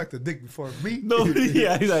 You sucked a dick before me. Nobody,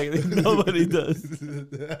 yeah, exactly. Nobody does.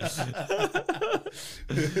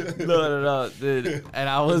 No, dude. And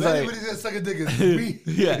I was If like, anybody's gonna suck a dick, it's me.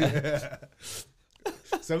 Yeah.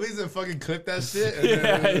 Somebody's gonna fucking clip that shit. And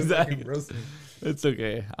Yeah, then exactly. fucking roast me. it's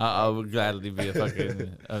okay. I would gladly be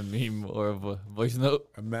a meme or a voice note,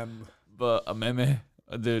 A mem. but a meme,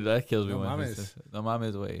 dude, that kills me. No when mames. it's- No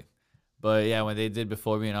mames, wait. But yeah, when they did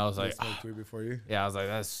before me, and I was They like, smoked weed before you. yeah, I was like,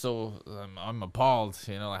 that's so, I'm appalled.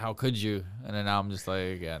 You know, like how could you? And then now I'm just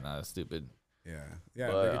like, yeah, nah, that's stupid. Yeah.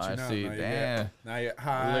 But Look at you I now. see, Now you damn. get- Now you're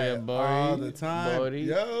high at all Bodie. the time. Bodie.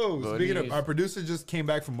 Yo, speaking of, Bodie. our producer just came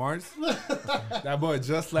back from Mars. That boy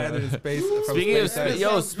just landed in space. From Speaking of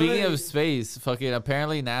SpaceX. speaking of space, fucking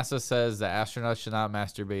apparently NASA says that astronauts should not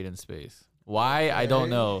masturbate in space. Why? I don't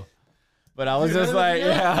Okay. know. But I was You just heard like, it?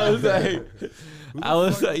 yeah, I was like, I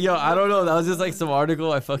was fuck- like, yo, I don't know. That was just like some article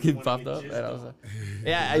I fucking popped up, and I was like,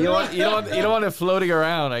 yeah, you don't want it floating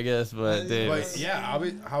around, I guess, but dude, But yeah,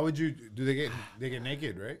 how would you do? They get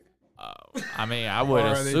naked, right? I mean, I Or would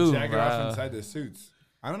are they assume, jacking off bro. inside their suits?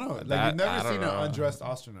 I don't know. Like That- you've never I don't seen know. an undressed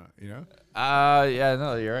astronaut, you know? Yeah,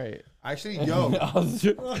 no, you're right. Actually, yo,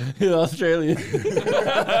 Australia, you know, Australia,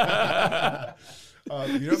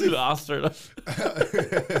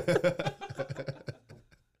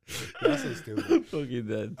 that's so stupid. fucking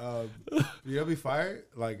dead. You know, be fired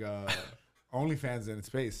like OnlyFans in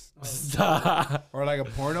space, Stop. or like a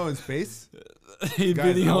porno in space. He'd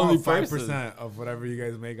Guys, be the I only want person. 5% of whatever you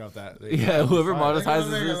guys make off that. Yeah, whoever Fired. They're gonna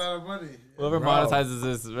monetizes make a this, lot of money. whoever Bro. monetizes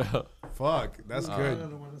this, bro. Fuck, that's I good.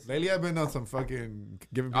 don't wanna see- Lately, I've been on some fucking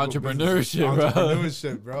giving people Entrepreneurship, business. bro.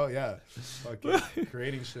 Entrepreneurship, bro. Yeah, fucking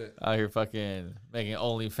creating shit. Out here fucking making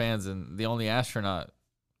OnlyFans and the only astronaut.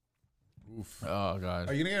 Oof. Oh god.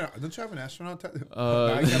 Are you gonna get? Don't you have an astronaut? No.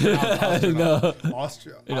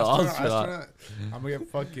 Astronaut. Astronaut. I'm gonna get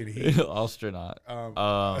fucking heat. Astronaut.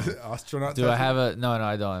 Astronaut. Do I tattoo? have a? No,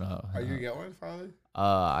 I don't know. Are you gonna get one finally?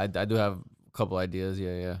 I do have a couple ideas.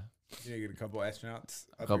 Yeah. You gonna get a couple astronauts.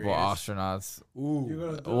 A couple astronauts. You're Ooh.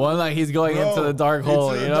 gonna do One like he's going into Bro, the dark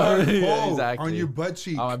hole. into You the know? dark Yeah, hole exactly. on your butt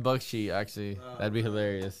cheek. On my buck sheet, actually. That'd be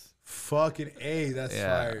hilarious. Fucking A. That's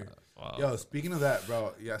Yeah. fire. Wow. Yo, speaking of that,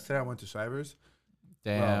 bro. Yesterday I went to Shivers.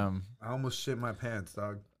 Damn. I almost shit my pants,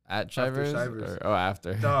 dog. At After Shivers? Shivers. Or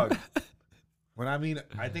after? Dog. When I mean,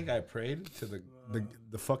 I think I prayed to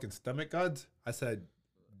the fucking stomach gods. I said,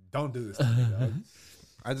 "Don't do this to me, dog."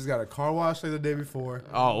 I just got a car wash like the day before.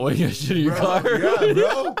 Oh, what, you shitting your Bro, car? yeah,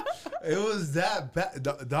 bro. It was that bad,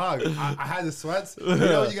 dog. I had the sweats. You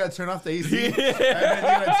know, you gotta turn off the AC, and then you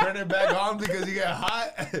gotta turn it back on because you get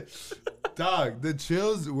hot. Dog, the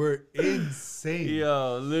chills were insane.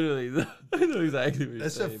 Yo, literally. I know exactly what you're That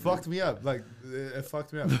saying. shit fucked me up. Like, it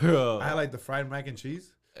fucked me up. Bro. I had like the fried mac and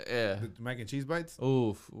cheese, Yeah. the mac and cheese bites.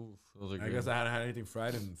 Oof. Those are good. I guess I hadn't had anything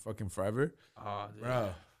fried in fucking forever. Oh, dude. Bro.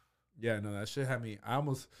 Yeah, no, that shit had me.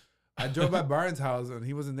 I drove by Byron's house and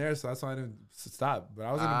he wasn't there, so that's why I didn't stop. But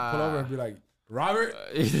I was gonna pull over and be like, Robert,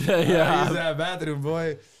 use yeah. that bathroom,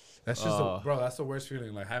 boy. That's just, Oh. bro, that's the worst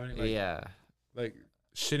feeling. Like having, like, Yeah. like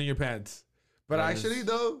shitting your pants. But That actually, is-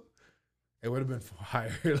 though, it would have been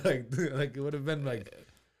higher. like it would have been like,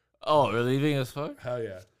 Oh, relieving as fuck? hell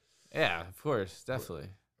yeah. Yeah, of course. Definitely.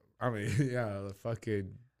 I mean, yeah, the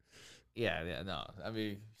fucking. Yeah, no. I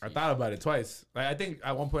mean, I thought about it twice. Like, I think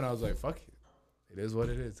at one point I was like, fuck it. It is what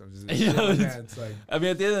it is. I'm just You shitting know, my it's- pants. Like, I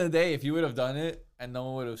mean, at the end of the day, if you would have done it and no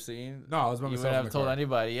one would have seen, no, I was by you myself. wouldn't in have the told car.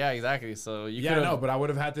 anybody. Yeah, exactly. So you Yeah, could no, but I would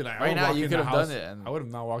have had to like. I Right would now, walk you in could the have done house- it and- I would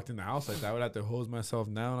have not walked in the house like that. I would have to hose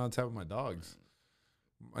myself down on top of my dogs,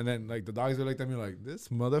 and then like the dogs would look at me like this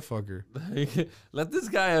motherfucker. let this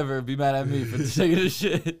guy ever be mad at me for taking a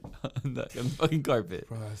shit on the fucking carpet.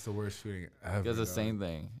 Bro, that's the worst feeling ever. He does the dog. same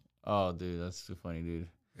thing. Oh, dude, that's too funny, dude.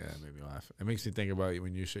 Yeah, it made me laugh. It makes me think about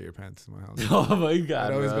when you shit your pants in my house. Oh my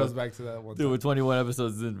god, it always bro. goes back to that one. Dude, time. we're 21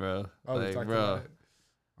 episodes in, bro. Oh, we Like, talked bro. about it.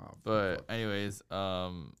 Oh, But fuck. anyways,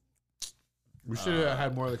 We should have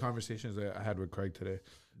had more of the conversations that I had with Craig today.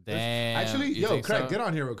 damn. Actually, you yo, think Craig, so? get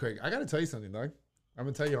on here real quick. I gotta tell you something, dog. I'm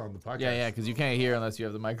gonna tell you on the podcast. Yeah, because you can't hear unless you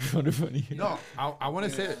have the microphone in front of you. No, I want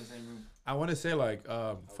to Yeah, say, in the same room. I want to say like,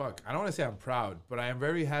 fuck. I don't want to say I'm proud, but I am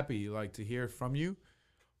very happy, like, to hear from you,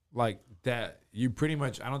 like that. You pretty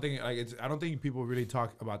much. I don't think like it's. I don't think people really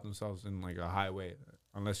talk about themselves in like a high way,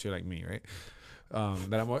 unless you're like me, right?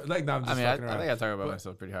 That I'm like, no, I'm just I mean, I fucking around. think I talk about But-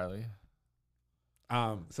 myself pretty highly.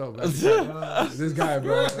 So this guy,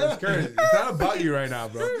 bro, it's crazy. It's not about you right now,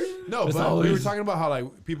 bro. No, It's but we were always- talking about how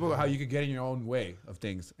like people, how you could get in your own way of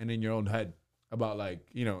things and in your own head about like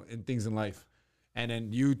in things in life, And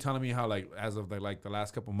then you telling me how like as of like the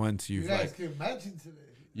last couple months You you've guys like came matching today.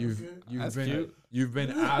 you've That's been cute. you've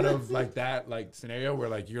been out of like that like scenario where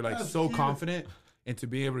like you're like That's so cute. confident into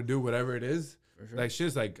being able to do whatever it is. For sure. Like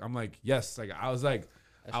shit's like I'm like yes, like I was like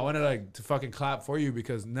I wanted like to fucking clap for you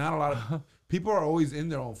because not a lot of people are always in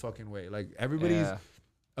their own fucking way. Like everybody's Yeah.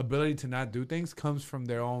 ability to not do things comes from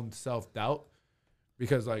their own self doubt.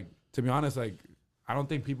 Because like to be honest, like I don't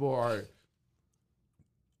think people are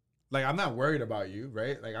like I'm not worried about you,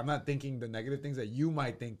 right? Like I'm not thinking the negative things that you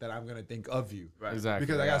might think that I'm gonna think of you. Right. Exactly.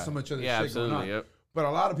 Because I got yeah. so much other Yeah, shit going absolutely. on. Yep. But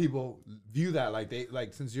a lot of people view that like they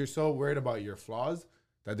like since you're so worried about your flaws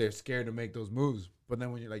that they're scared to make those moves. But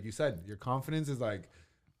then when you like you said, your confidence is like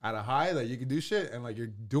at a high, like you can do shit and like you're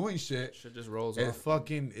doing shit. Shit just rolls It's off.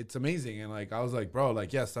 fucking it's amazing. And like I was like, bro,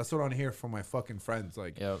 like yes, that's what I want to hear from my fucking friends.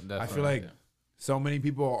 Like Yep, I definitely. feel like so many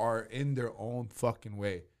people are in their own fucking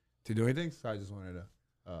way to doing things. So I just wanted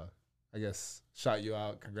to I guess shout you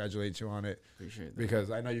out, congratulate you on it. Appreciate that.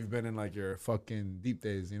 Because I know you've been in like your fucking deep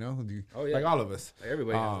days, you know? Oh, yeah. Like all of us. Like,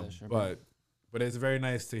 everybody has that shit. bro. But it's very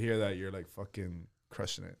nice to hear that you're like fucking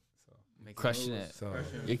crushing it. So Making Crushing moves. it. so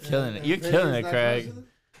You're killing it. You're killing it, Craig.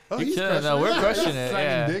 oh, You're he's killing it. No, crushing we're crushing it, Slanging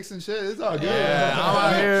yeah. dicks and shit. It's all good. Yeah, I'm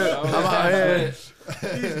out here. I'm out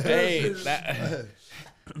here. Hey, He's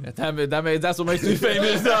that's what makes me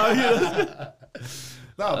famous. Dog.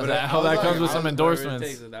 No, but I hope was that comes with I some was-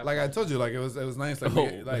 endorsements. like I told you, like it was nice. Like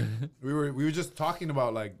Oh. we were just talking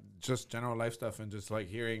about like just general life stuff and just like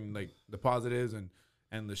hearing like the positives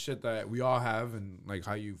and the shit that we all have and like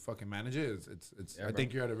how you fucking manage it. It's Yeah, I bro.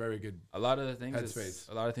 think you're at a very good A lot of the things.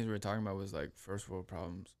 Headspace. A lot of things we were talking about was like first world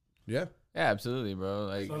problems. yeah. Yeah, absolutely, bro.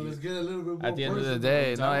 Like So let's get a little bit more at the end of the personal. day,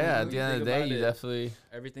 no, Tell me, yeah, when at the you end of think the day, about you it, definitely.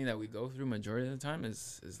 Everything that we go through majority of the time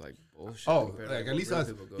is like bullshit. Oh, compared to like at what least real us.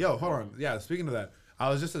 people go Yo, through. hold on. Yeah, speaking of that, I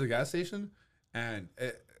was just at the gas station, and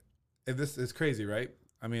this is crazy, right?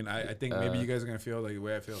 I mean, I think maybe you guys are gonna feel like the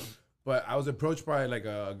way I feel, but I was approached by like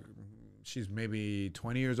she's maybe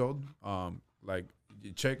 20 years old, like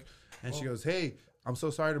chick, and she goes, "Hey, I'm so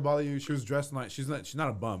sorry to bother you." She was dressed like she's not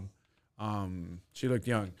a bum. She looked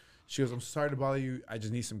young. She goes, "I'm sorry to bother you. I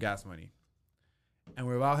just need some gas money." And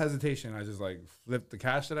without hesitation, I just like flipped the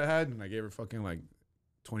cash that I had and I gave her fucking like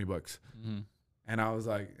 $20. Mhm. And I was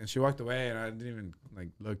like, and she walked away and I didn't even like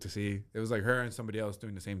look to see. It was like her and somebody else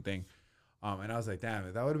doing the same thing. And I was like, damn,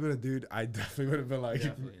 if that would have been a dude, I definitely would have been like,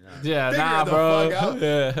 Definitely not. Yeah, figure nah, it the bro. fuck out.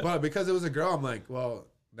 Yeah. But because it was a girl, I'm like, well,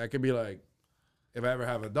 that could be like, if I ever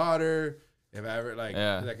have a daughter, if I ever like,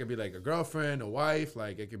 Yeah. that could be like a girlfriend, a wife,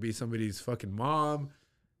 like it could be somebody's fucking mom.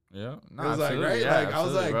 Yeah. It was like, right? Yeah, like, I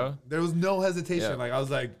was like, bro. there was no hesitation. Yeah. Like, I was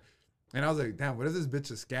like, damn, what if this bitch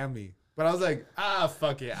just scam me? But I was like,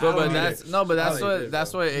 fuck it. I But, don't but need that's it. no, but that's Probably what did,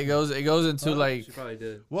 that's bro. what it goes into like She probably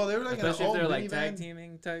did. Well, they were like Especially in if an they're old like tag minivan.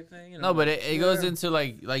 teaming type thing. You know? no, but it goes Yeah. into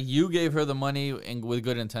like you gave her the money and with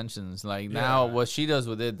good intentions. Like now, Yeah. what she does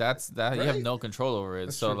with it, that's that you have Right? no control over it.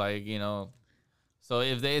 That's so true. like so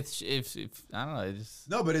if they if I don't know, it just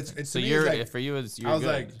No, but it's so to me, you're it's like, for you it's you're I was good,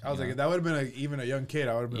 like, if that would have been like even a young kid,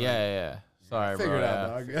 I would have been yeah, like, yeah. Sorry, figure bro. it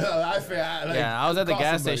out, Yeah. dog. I figured, like, Yeah, I was at the call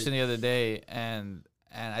gas somebody. station the other day, and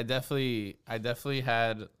I definitely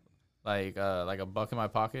had like a buck in my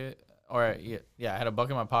pocket, or yeah, I had a buck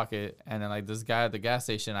in my pocket, and then like this guy at the gas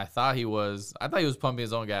station, I thought he was pumping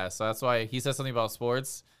his own gas, so that's why he said something about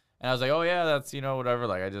sports, and I was like, oh yeah, that's whatever.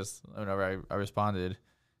 Like I responded,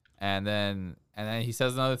 and then he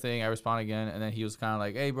says another thing, I respond again, and then he was kind of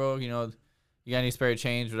like, hey bro, you got any spare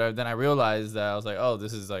change, whatever. Then I realized that I was like, oh,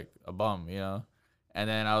 this is like a bum, And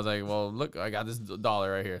then I was like, well, look, I got this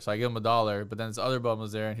 $1 right here. So I give him $1, but then this other bum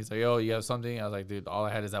was there, and he's like, yo, you have something? I was like, dude, all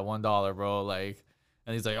I had is that $1, bro. Like,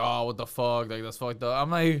 and he's like, oh, what the fuck? Like, that's fucked up.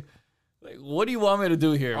 I'm like, what do you want me to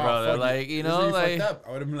do here, Oh, brother? fuck Like, This is where you like, fucked up.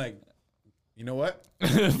 I would have been like, you know what?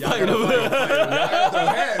 fight Y'all gotta throw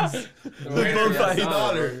hands. Bum Winner fights. gets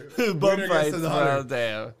 $1. Bum Winner fights, gets the bro. $1.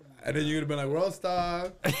 Damn. And then you would have been like, world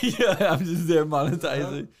star. Yeah, I'm just there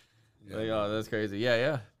monetizing. Yeah. Like, oh, that's crazy.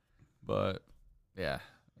 Yeah. But, yeah,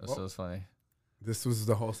 that's Well, so funny. This was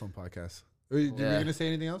the wholesome podcast. Were you Yeah. gonna say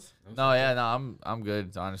anything else? No, yeah, no, I'm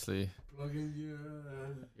good, honestly. Plug in your,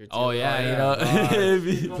 Oh, yeah, yeah.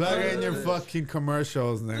 If you- Plug in your fucking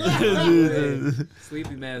commercials, nigga.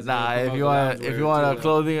 Sleepy man's. Nah, if you want a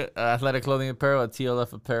clothing, athletic clothing apparel at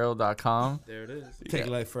tlfapparel.com. There it is. Take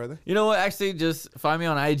life further. You know what? Actually, just find me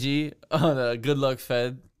on IG on Good Luck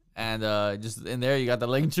Fed, and just in there you got the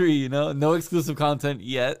link tree. No exclusive content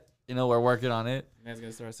yet. We're working on it. Man's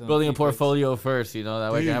gonna start selling Building a T-shirts. portfolio first. That way I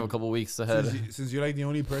can Dude, have a couple weeks ahead. Since you're like the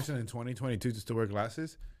only person in 2022 to still wear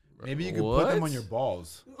glasses, Maybe you could put them What? on your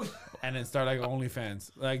balls, and then start like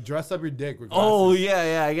OnlyFans. Like dress up your dick with Oh glasses.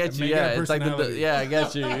 yeah, I get And you. make it a Yeah, it's like personality. yeah, I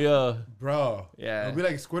get you. Yeah, Bro. Yeah. It'll be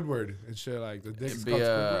like Squidward and shit. Like the dick's it'd called be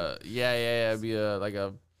Squidward. yeah, it'd be like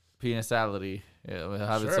a penisality. Yeah, it'll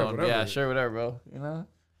have its Sure, own. whatever. Yeah, sure, whatever, bro. You know.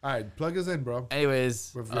 All right, plug us in, bro.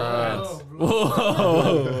 Anyways, With your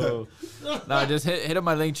whoa. No, just hit up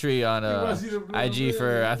my link tree on wanna see the blue IG man? for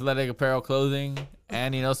athletic apparel clothing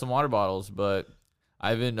and some water bottles. But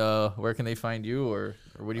Ivan, where can they find you, or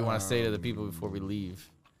what do you want to say to the people before we leave?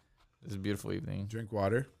 This is a beautiful evening. Drink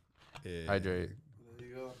water. Hydrate. There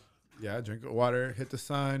you go. Yeah, drink water. Hit the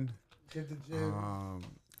sun. Get the gym.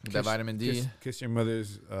 Get that vitamin D. Kiss your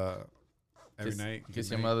mothers every night. Kiss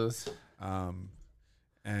good your night. mothers.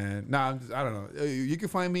 And I don't know. You can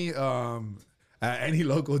find me at any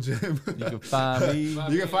local gym. You can find me.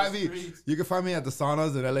 You can find me. You can find me at the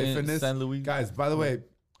saunas at LA In Fitness. San Luis. Guys, by the way,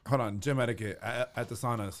 hold on. Gym etiquette at the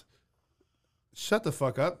saunas. Shut the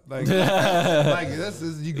fuck up. Like this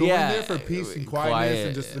is you go Yeah, in there for peace and quietness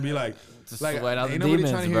and just to be like Just sweat out the ain't nobody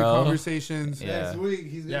demons, trying to hear bro. conversations. Yeah. Next week,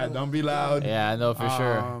 he's Yeah, gonna don't be loud. Yeah, I know for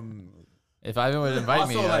sure. If Ivan would invite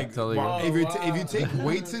me, Also, I'd like, totally go. if you take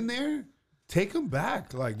weights in there, take them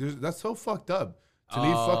back. Like, that's so fucked up to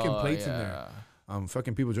leave fucking plates in there.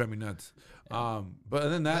 Fucking people drive me nuts. But other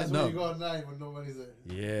than that, That's no. when you go at night when nobody's there.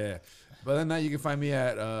 Yeah. But other than that, you can find me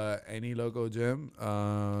at any local gym,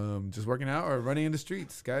 just working out or running in the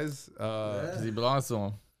streets, guys. Because he belongs to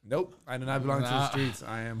him. Nope, I do not belong to the Nah. streets.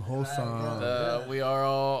 I am wholesome. We are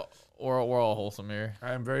all, we're all wholesome here.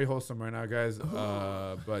 I am very wholesome right now, guys.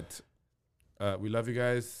 But we love you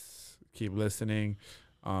guys. Keep listening.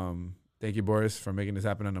 Thank you, Boris, for making this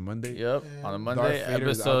happen on a Monday. Yep. And On a Monday, Darth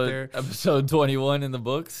Vader's out there. episode 21 in the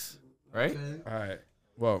books, right? Okay. All right.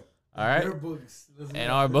 Well, All right. Their books. Let's And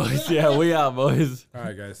go. our boys. Yeah, we out, boys. all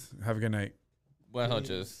right, guys. Have a good night. Buenas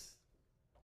noches.